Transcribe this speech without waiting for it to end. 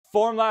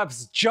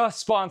Formlabs just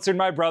sponsored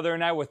my brother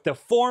and I with the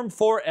Form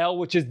 4L,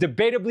 which is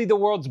debatably the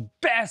world's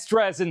best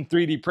resin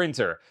 3D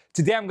printer.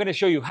 Today I'm going to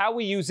show you how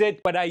we use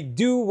it, but I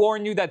do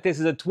warn you that this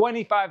is a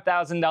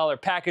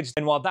 $25,000 package,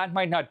 and while that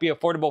might not be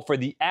affordable for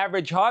the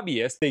average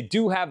hobbyist, they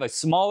do have a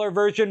smaller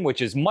version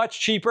which is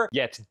much cheaper,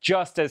 yet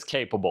just as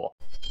capable.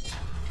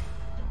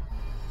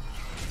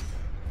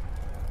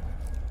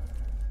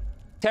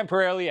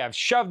 Temporarily, I've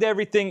shoved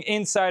everything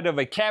inside of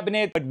a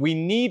cabinet, but we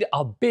need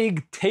a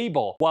big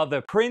table. While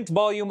the print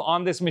volume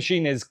on this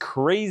machine is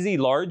crazy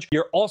large,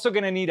 you're also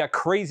gonna need a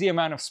crazy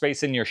amount of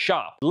space in your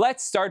shop.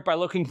 Let's start by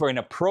looking for an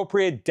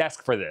appropriate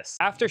desk for this.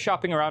 After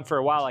shopping around for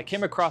a while, I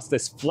came across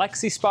this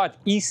FlexiSpot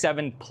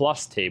E7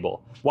 Plus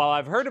table. While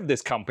I've heard of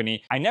this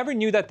company, I never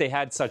knew that they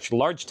had such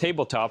large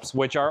tabletops,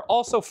 which are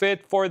also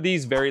fit for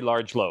these very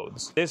large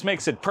loads. This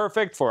makes it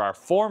perfect for our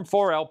Form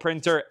 4L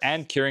printer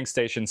and curing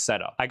station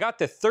setup. I got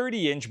the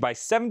 30-inch by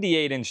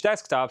 78-inch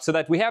desktop so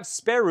that we have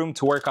spare room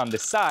to work on the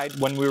side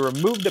when we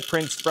remove the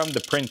prints from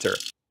the printer.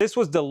 This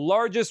was the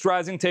largest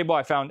rising table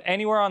I found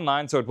anywhere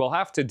online, so it will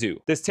have to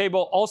do. This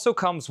table also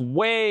comes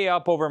way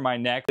up over my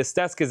neck. This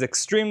desk is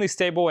extremely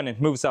stable and it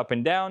moves up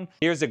and down.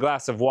 Here's a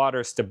glass of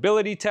water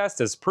stability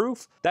test as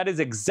proof. That is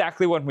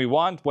exactly what we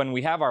want when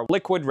we have our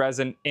liquid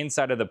resin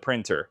inside of the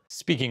printer.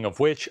 Speaking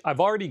of which, I've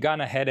already gone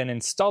ahead and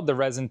installed the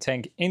resin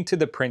tank into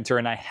the printer,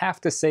 and I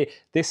have to say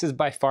this is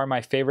by far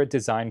my favorite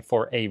design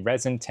for a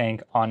resin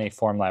tank on a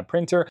Formlabs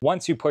printer.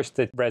 Once you push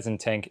the resin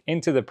tank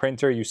into the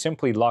printer, you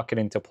simply lock it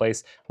into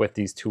place with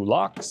these two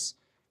locks,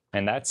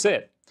 and that's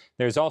it.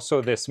 There's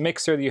also this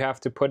mixer that you have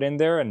to put in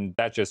there, and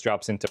that just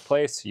drops into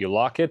place. You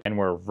lock it and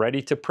we're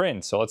ready to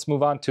print. So let's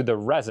move on to the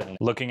resin.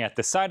 Looking at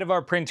the side of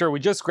our printer, we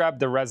just grabbed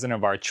the resin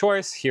of our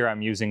choice. Here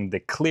I'm using the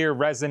clear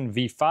resin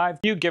V5.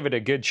 You give it a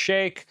good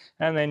shake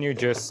and then you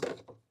just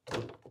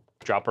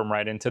drop them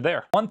right into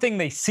there. One thing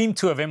they seem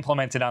to have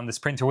implemented on this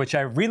printer, which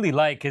I really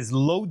like, is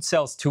load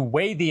cells to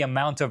weigh the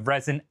amount of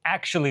resin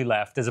actually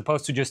left, as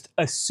opposed to just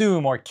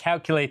assume or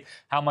calculate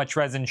how much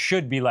resin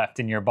should be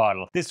left in your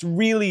bottle. This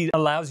really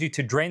allows you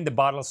to drain the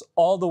bottles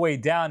all the way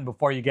down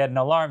before you get an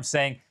alarm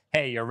saying,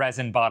 hey, your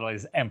resin bottle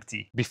is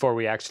empty. Before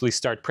we actually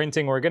start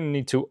printing, we're gonna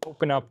need to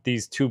open up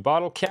these two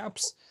bottle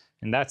caps.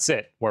 And that's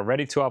it. We're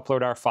ready to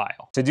upload our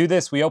file. To do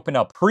this, we open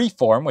up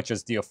Preform, which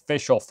is the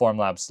official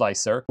Formlabs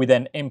slicer. We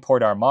then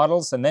import our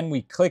models, and then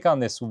we click on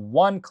this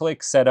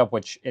one-click setup,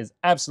 which is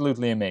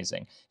absolutely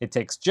amazing. It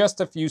takes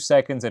just a few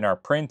seconds and our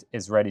print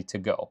is ready to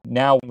go.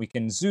 Now we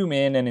can zoom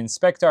in and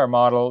inspect our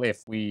model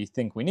if we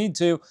think we need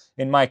to.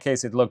 In my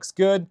case, it looks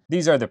good.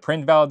 These are the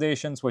print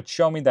validations, which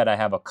show me that I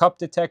have a cup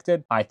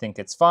detected. I think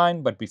it's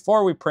fine, but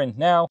before we print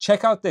now,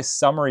 check out this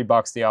summary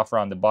box they offer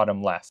on the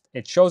bottom left.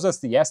 It shows us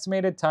the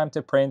estimated time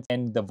to print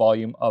and the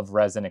volume of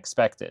resin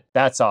expected.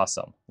 That's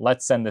awesome.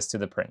 Let's send this to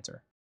the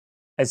printer.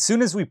 As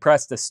soon as we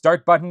press the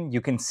start button, you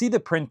can see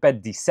the print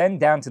bed descend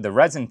down to the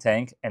resin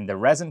tank and the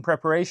resin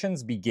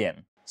preparations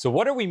begin. So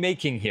what are we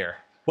making here?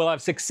 Well,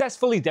 I've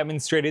successfully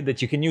demonstrated that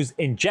you can use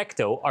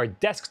INJEKTO, our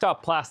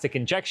desktop plastic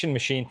injection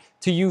machine,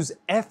 to use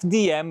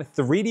FDM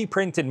 3D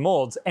printed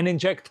molds and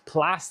inject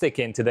plastic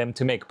into them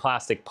to make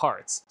plastic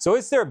parts. So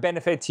is there a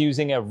benefit to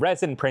using a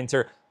resin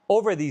printer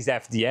over these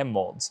FDM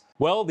molds?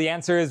 Well, the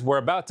answer is we're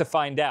about to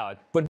find out.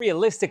 But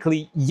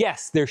realistically,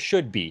 yes, there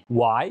should be.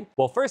 Why?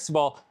 Well, first of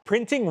all,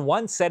 printing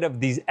one set of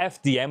these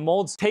FDM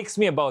molds takes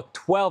me about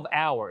 12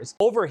 hours.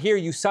 Over here,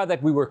 you saw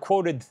that we were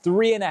quoted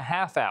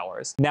 3.5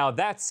 hours. Now,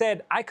 that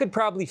said, I could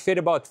probably fit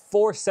about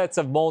 4 sets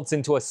of molds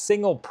into a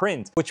single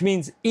print, which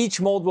means each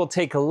mold will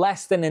take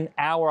less than an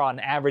hour on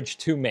average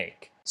to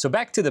make. So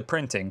back to the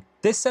printing.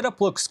 This setup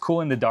looks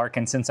cool in the dark,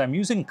 and since I'm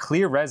using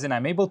clear resin,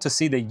 I'm able to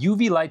see the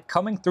UV light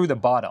coming through the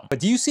bottom. But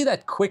do you see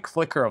that quick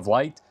flicker of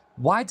light?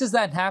 Why does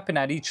that happen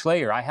at each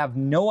layer? I have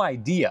no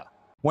idea.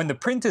 When the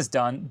print is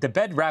done, the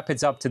bed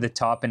rapids up to the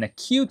top and a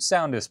cute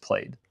sound is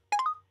played.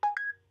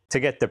 To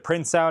get the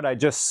prints out, I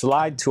just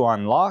slide to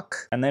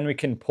unlock, and then we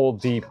can pull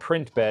the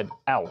print bed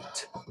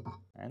out.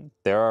 And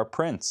there are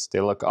prints.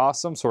 They look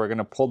awesome, so we're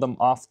gonna pull them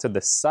off to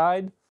the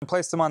side and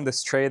place them on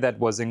this tray that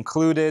was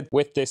included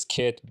with this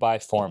kit by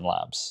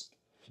Formlabs.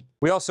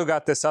 We also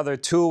got this other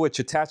tool which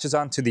attaches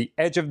onto the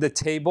edge of the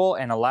table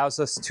and allows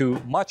us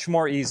to much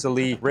more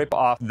easily rip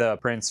off the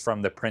prints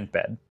from the print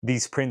bed.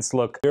 These prints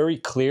look very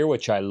clear,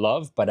 which I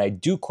love, but I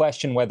do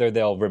question whether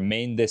they'll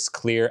remain this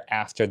clear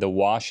after the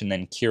wash and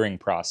then curing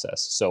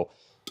process. So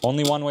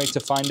only one way to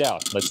find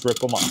out. Let's rip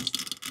them off.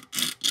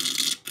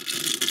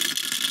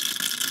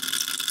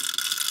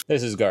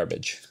 This is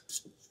garbage.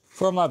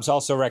 Formlabs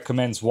also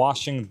recommends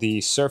washing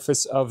the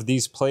surface of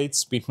these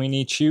plates between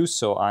each use,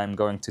 so I'm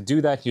going to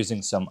do that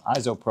using some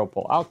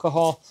isopropyl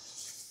alcohol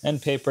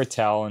and paper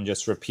towel and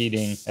just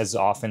repeating as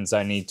often as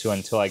I need to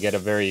until I get a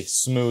very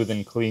smooth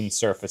and clean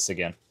surface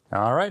again.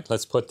 All right,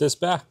 let's put this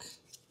back.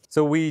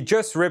 So we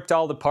just ripped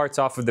all the parts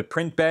off of the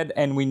print bed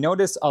and we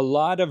noticed a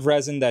lot of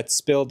resin that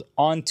spilled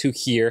onto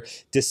here,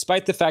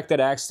 despite the fact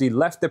that I actually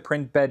left the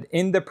print bed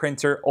in the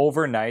printer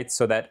overnight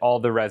so that all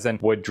the resin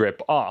would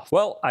drip off.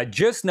 Well, I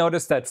just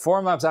noticed that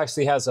Formlabs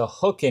actually has a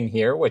hook in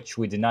here, which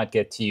we did not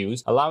get to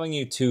use, allowing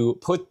you to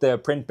put the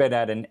print bed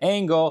at an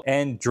angle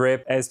and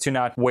drip as to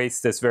not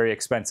waste this very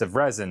expensive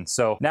resin.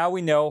 So now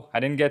we know. I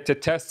didn't get to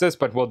test this,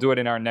 but we'll do it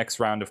in our next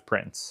round of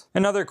prints.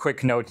 Another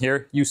quick note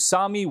here, you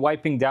saw me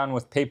wiping down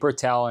with paper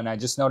towel and I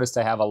just noticed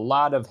I have a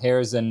lot of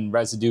hairs and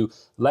residue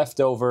left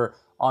over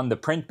on the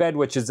print bed,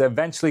 which is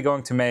eventually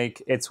going to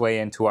make its way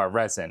into our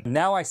resin.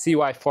 Now I see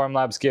why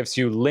Formlabs gives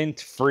you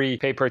lint-free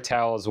paper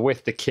towels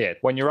with the kit.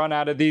 When you run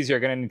out of these, you're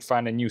gonna need to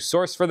find a new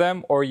source for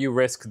them or you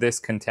risk this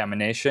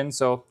contamination.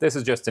 So this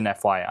is just an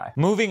FYI.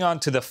 Moving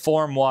on to the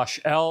Form Wash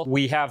L,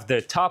 we have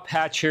the top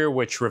hatch here,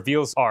 which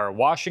reveals our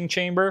washing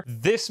chamber.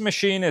 This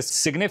machine is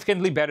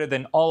significantly better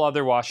than all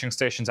other washing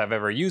stations I've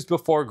ever used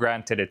before.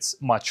 Granted, it's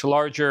much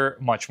larger,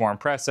 much more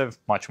impressive,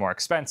 much more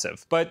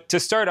expensive. But to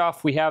start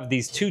off, we have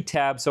these two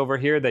tabs over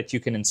here that you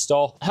can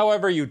install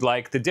however you'd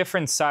like. The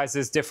different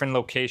sizes, different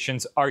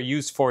locations are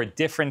used for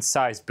different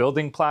size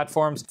building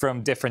platforms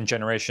from different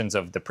generations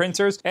of the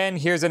printers. And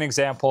here's an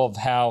example of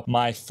how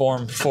my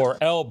Form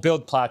 4L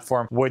build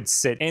platform would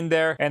sit in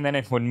there, and then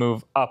it would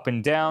move up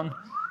and down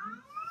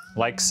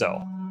like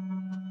so.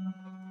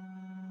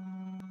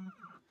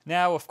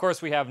 Now, of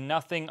course, we have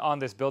nothing on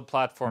this build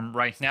platform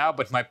right now,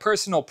 but my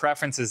personal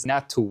preference is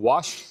not to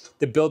wash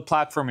the build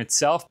platform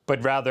itself,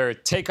 but rather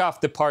take off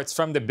the parts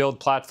from the build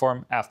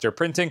platform after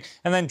printing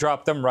and then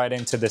drop them right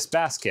into this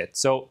basket.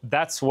 So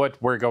that's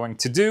what we're going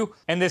to do.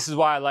 And this is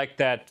why I like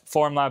that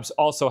Formlabs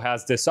also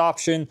has this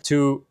option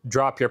to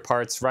drop your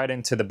parts right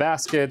into the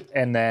basket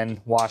and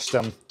then wash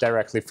them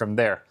directly from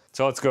there.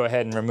 So let's go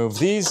ahead and remove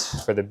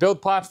these for the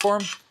build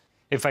platform.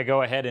 If I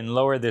go ahead and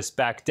lower this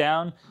back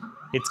down,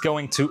 it's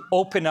going to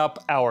open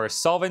up our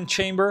solvent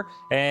chamber,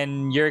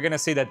 and you're gonna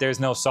see that there's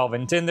no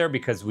solvent in there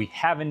because we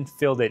haven't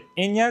filled it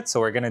in yet. So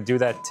we're gonna do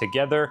that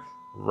together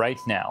right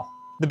now.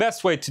 The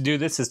best way to do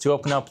this is to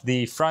open up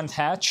the front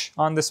hatch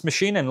on this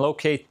machine and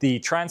locate the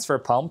transfer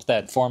pump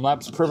that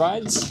Formlabs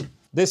provides.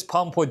 This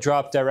pump would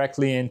drop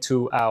directly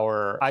into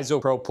our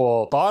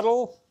isopropyl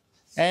bottle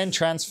and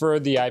transfer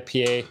the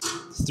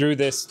IPA through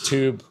this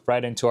tube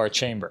right into our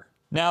chamber.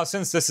 Now,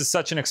 since this is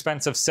such an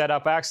expensive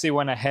setup, I actually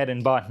went ahead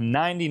and bought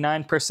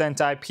 99%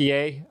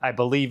 IPA. I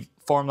believe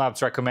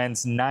Formlabs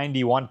recommends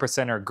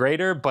 91% or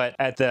greater, but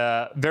at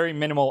the very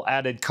minimal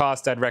added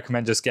cost, I'd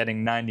recommend just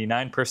getting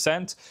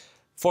 99%.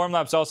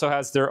 Formlabs also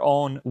has their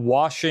own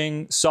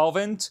washing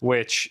solvent,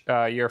 which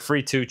you're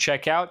free to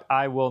check out.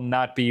 I will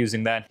not be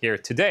using that here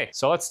today.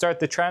 So let's start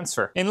the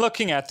transfer. In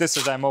looking at this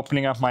as I'm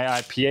opening up my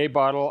IPA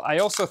bottle, I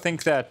also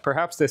think that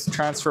perhaps this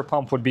transfer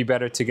pump would be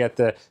better to get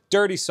the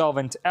dirty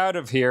solvent out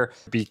of here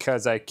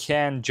because I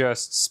can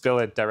just spill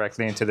it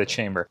directly into the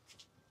chamber.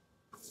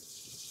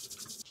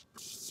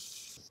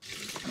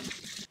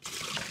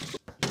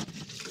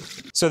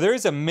 So there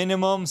is a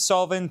minimum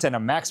solvent and a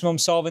maximum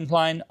solvent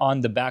line on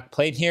the back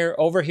plate here.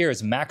 Over here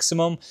is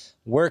maximum.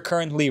 We're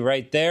currently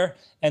right there,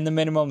 and the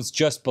minimum's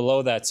just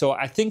below that. So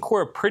I think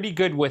we're pretty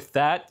good with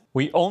that.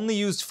 We only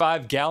used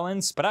 5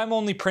 gallons, but I'm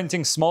only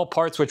printing small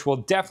parts, which will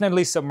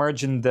definitely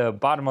submerge in the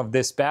bottom of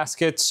this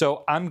basket.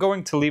 So I'm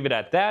going to leave it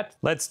at that.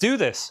 Let's do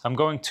this. I'm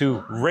going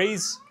to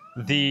raise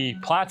the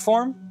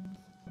platform.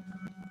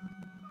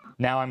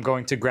 Now I'm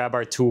going to grab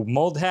our 2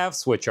 mold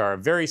halves, which are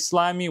very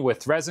slimy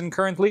with resin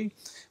currently.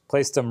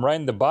 Place them right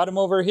in the bottom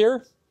over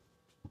here.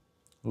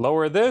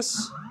 Lower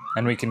this,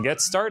 and we can get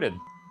started.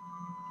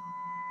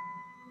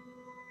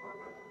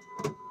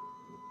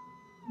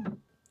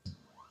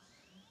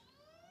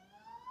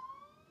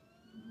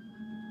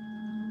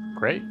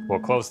 Great, we'll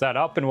close that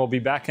up and we'll be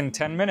back in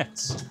 10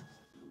 minutes.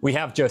 We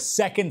have just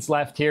seconds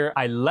left here.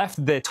 I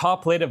left the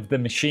top lid of the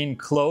machine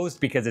closed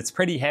because it's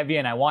pretty heavy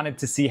and I wanted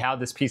to see how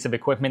this piece of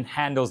equipment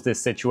handles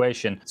this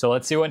situation. So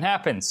let's see what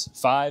happens.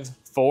 5,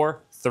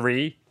 4,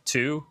 3,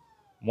 2,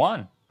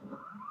 1.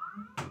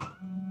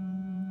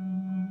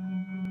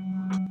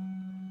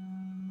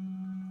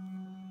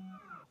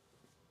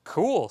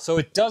 Cool, so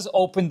it does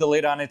open the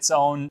lid on its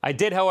own. I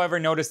did, however,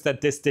 notice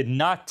that this did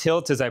not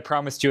tilt as I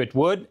promised you it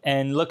would.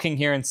 And looking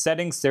here in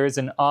settings, there is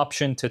an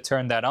option to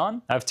turn that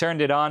on. I've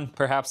turned it on,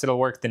 perhaps it'll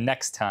work the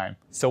next time.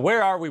 So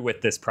where are we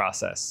with this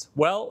process?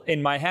 Well,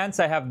 in my hands,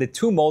 I have the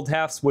 2 mold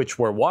halves which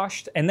were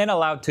washed and then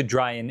allowed to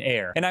dry in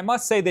air. And I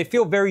must say they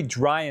feel very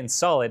dry and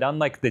solid,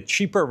 unlike the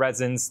cheaper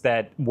resins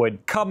that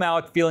would come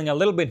out feeling a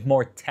little bit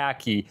more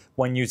tacky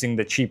when using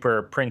the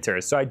cheaper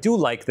printers. So I do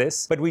like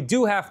this, but we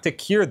do have to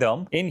cure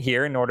them in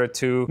here in order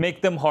to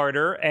make them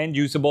harder and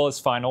usable as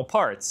final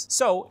parts.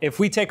 So if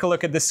we take a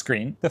look at the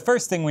screen, the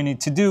first thing we need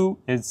to do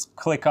is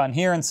click on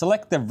here and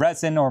select the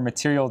resin or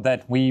material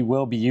that we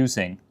will be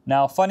using.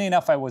 Now, funny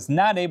enough, I was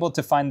not able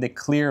to find the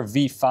clear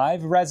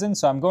V5 resin,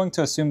 so I'm going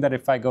to assume that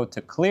if I go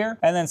to clear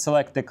and then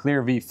select the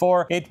clear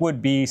V4, it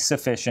would be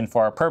sufficient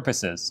for our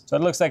purposes. So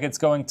it looks like it's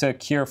going to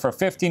cure for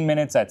 15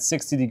 minutes at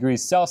 60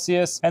 degrees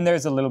Celsius, and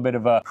there's a little bit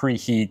of a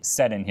preheat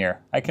set in here.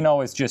 I can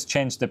always just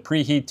change the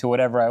preheat to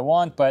whatever I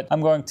want, but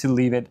I'm going to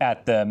leave it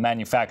at the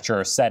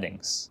manufacturer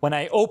settings. When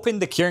I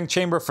opened the curing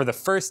chamber for the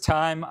first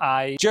time,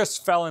 I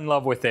just fell in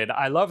love with it.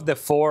 I love the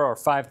 4 or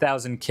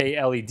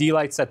 5000K LED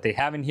lights that they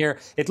have in here.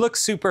 It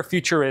looks super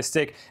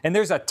futuristic, and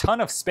there's a ton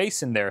of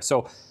space in there.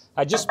 So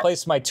I just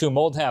placed my 2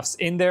 mold halves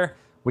in there.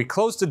 We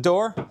close the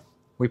door,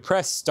 we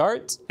press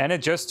start, and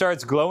it just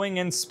starts glowing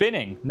and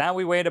spinning. Now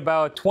we wait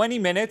about 20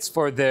 minutes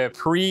for the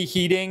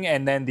preheating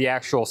and then the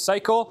actual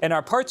cycle, and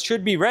our parts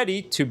should be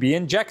ready to be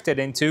injected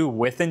into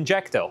with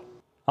INJEKTO.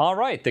 All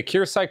right, the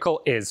cure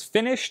cycle is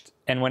finished,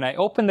 and when I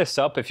open this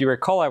up, if you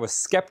recall, I was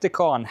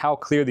skeptical on how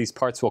clear these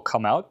parts will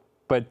come out.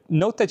 But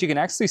note that you can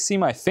actually see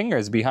my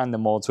fingers behind the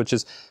molds, which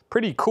is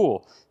pretty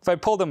cool. If I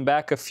pull them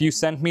back a few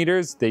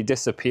centimeters, they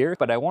disappear.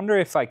 But I wonder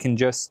if I can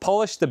just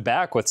polish the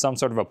back with some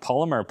sort of a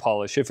polymer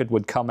polish, if it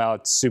would come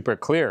out super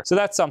clear. So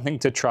that's something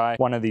to try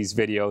one of these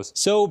videos.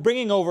 So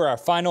bringing over our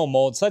final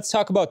molds, let's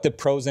talk about the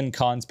pros and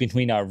cons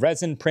between our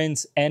resin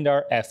prints and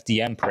our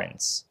FDM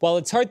prints. While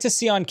it's hard to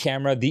see on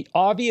camera, the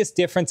obvious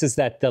difference is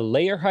that the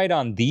layer height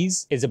on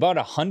these is about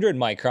 100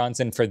 microns,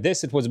 and for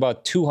this it was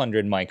about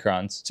 200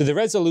 microns. So the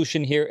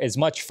resolution here is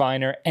much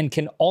finer and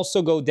can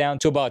also go down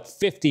to about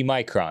 50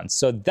 microns.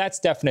 So that's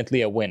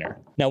definitely a winner.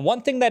 Now,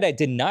 one thing that I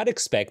did not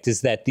expect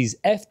is that these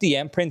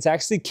FDM prints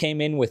actually came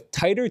in with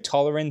tighter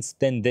tolerance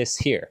than this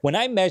here. When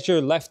I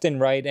measure left and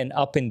right and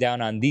up and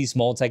down on these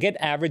molds, I get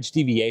average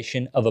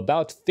deviation of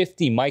about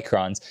 50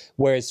 microns,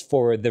 whereas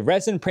for the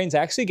resin prints, I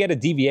actually get a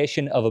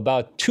deviation of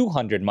about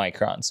 200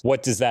 microns.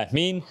 What does that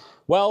mean?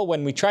 Well,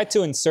 when we try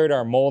to insert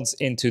our molds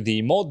into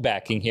the mold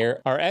backing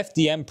here, our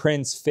FDM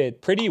prints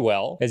fit pretty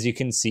well, as you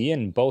can see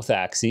in both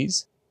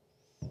axes.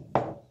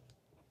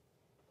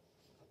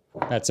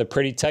 That's a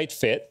pretty tight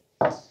fit.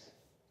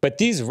 But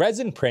these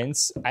resin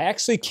prints, I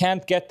actually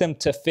can't get them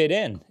to fit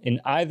in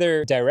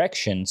either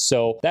direction.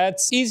 So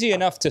that's easy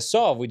enough to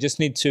solve. We just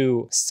need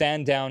to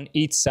sand down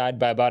each side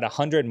by about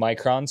 100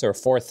 microns or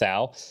 4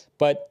 thou.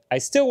 But I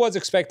still was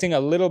expecting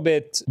a little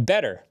bit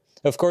better.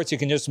 Of course, you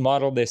can just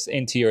model this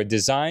into your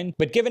design,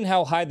 but given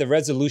how high the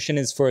resolution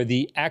is for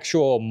the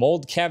actual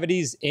mold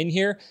cavities in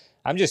here,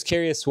 I'm just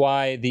curious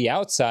why the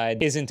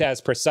outside isn't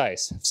as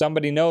precise. If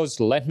somebody knows,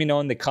 let me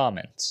know in the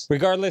comments.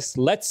 Regardless,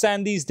 let's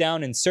sand these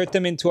down, insert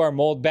them into our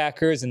mold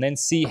backers, and then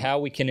see how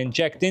we can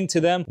inject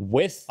into them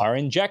with our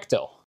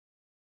INJEKTO.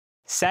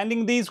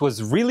 Sanding these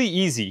was really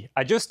easy.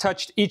 I just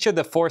touched each of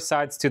the 4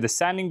 sides to the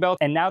sanding belt,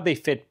 and now they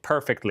fit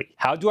perfectly.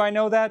 How do I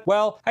know that?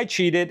 Well, I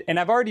cheated, and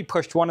I've already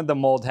pushed one of the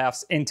mold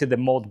halves into the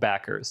mold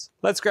backers.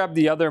 Let's grab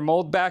the other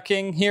mold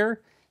backing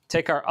here,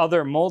 take our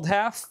other mold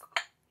half,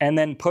 and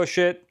then push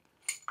it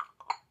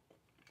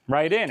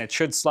right in. It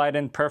should slide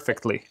in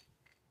perfectly.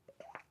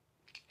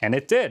 And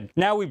it did.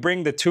 Now we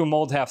bring the 2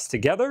 mold halves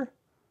together,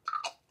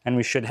 and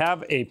we should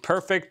have a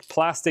perfect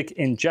plastic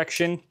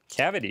injection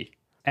cavity.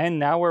 And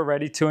now we're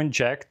ready to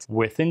inject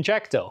with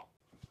INJEKTO.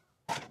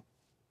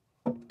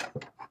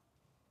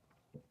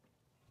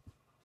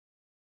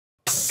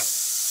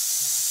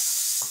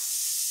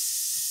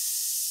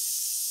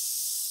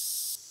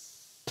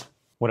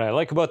 What I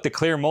like about the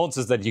clear molds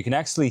is that you can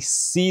actually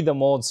see the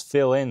molds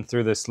fill in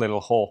through this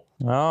little hole.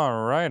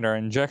 All right, our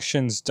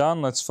injection's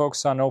done. Let's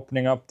focus on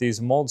opening up these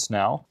molds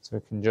now. So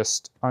we can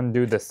just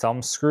undo the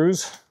thumb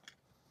screws,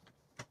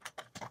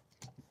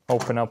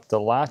 open up the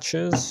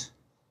latches.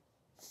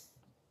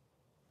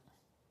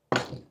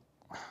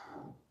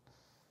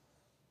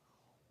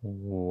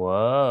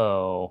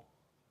 Whoa,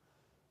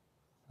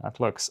 that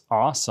looks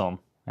awesome.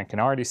 I can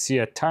already see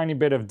a tiny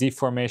bit of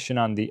deformation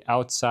on the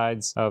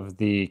outsides of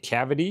the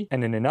cavity.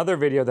 And in another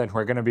video that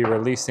we're going to be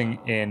releasing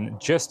in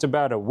just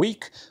about a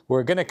week,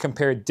 we're going to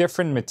compare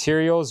different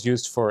materials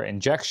used for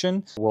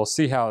injection. We'll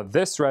see how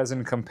this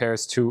resin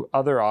compares to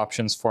other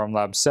options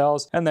Formlabs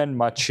sells, and then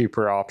much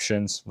cheaper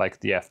options like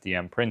the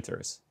FDM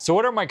printers. So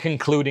what are my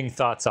concluding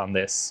thoughts on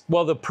this?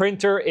 Well, the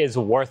printer is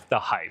worth the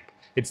hype.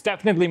 It's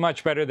definitely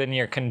much better than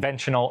your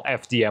conventional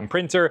FDM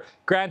printer.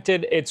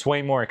 Granted, it's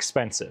way more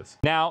expensive.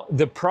 Now,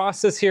 the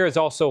process here is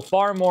also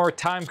far more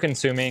time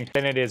consuming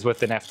than it is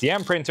with an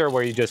FDM printer,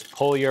 where you just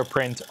pull your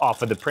print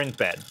off of the print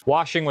bed.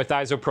 Washing with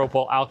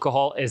isopropyl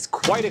alcohol is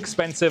quite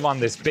expensive on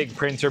this big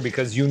printer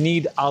because you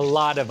need a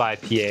lot of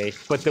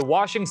IPA, but the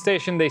washing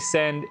station they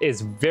send is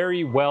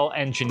very well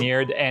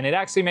engineered, and it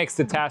actually makes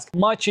the task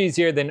much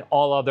easier than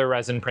all other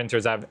resin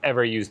printers I've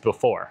ever used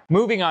before.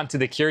 Moving on to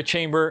the cure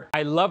chamber,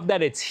 I love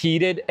that it's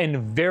heated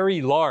and very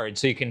large,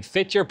 so you can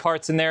fit your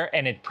parts in there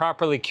and it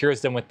properly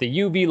cures them with the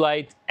UV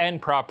light and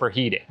proper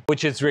heating,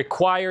 which is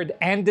required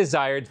and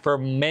desired for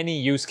many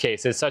use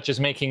cases, such as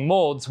making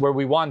molds where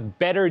we want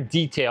better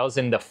details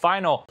in the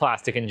final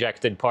plastic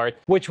injected part,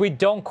 which we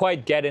don't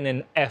quite get in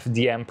an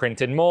FDM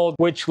printed mold,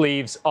 which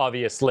leaves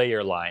obvious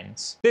layer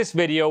lines. This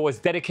video was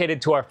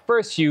dedicated to our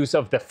first use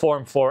of the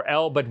Form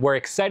 4L, but we're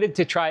excited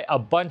to try a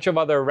bunch of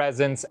other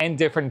resins and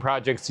different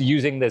projects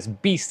using this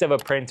beast of a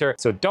printer.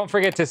 So don't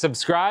forget to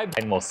subscribe,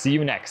 and we'll see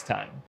you next time.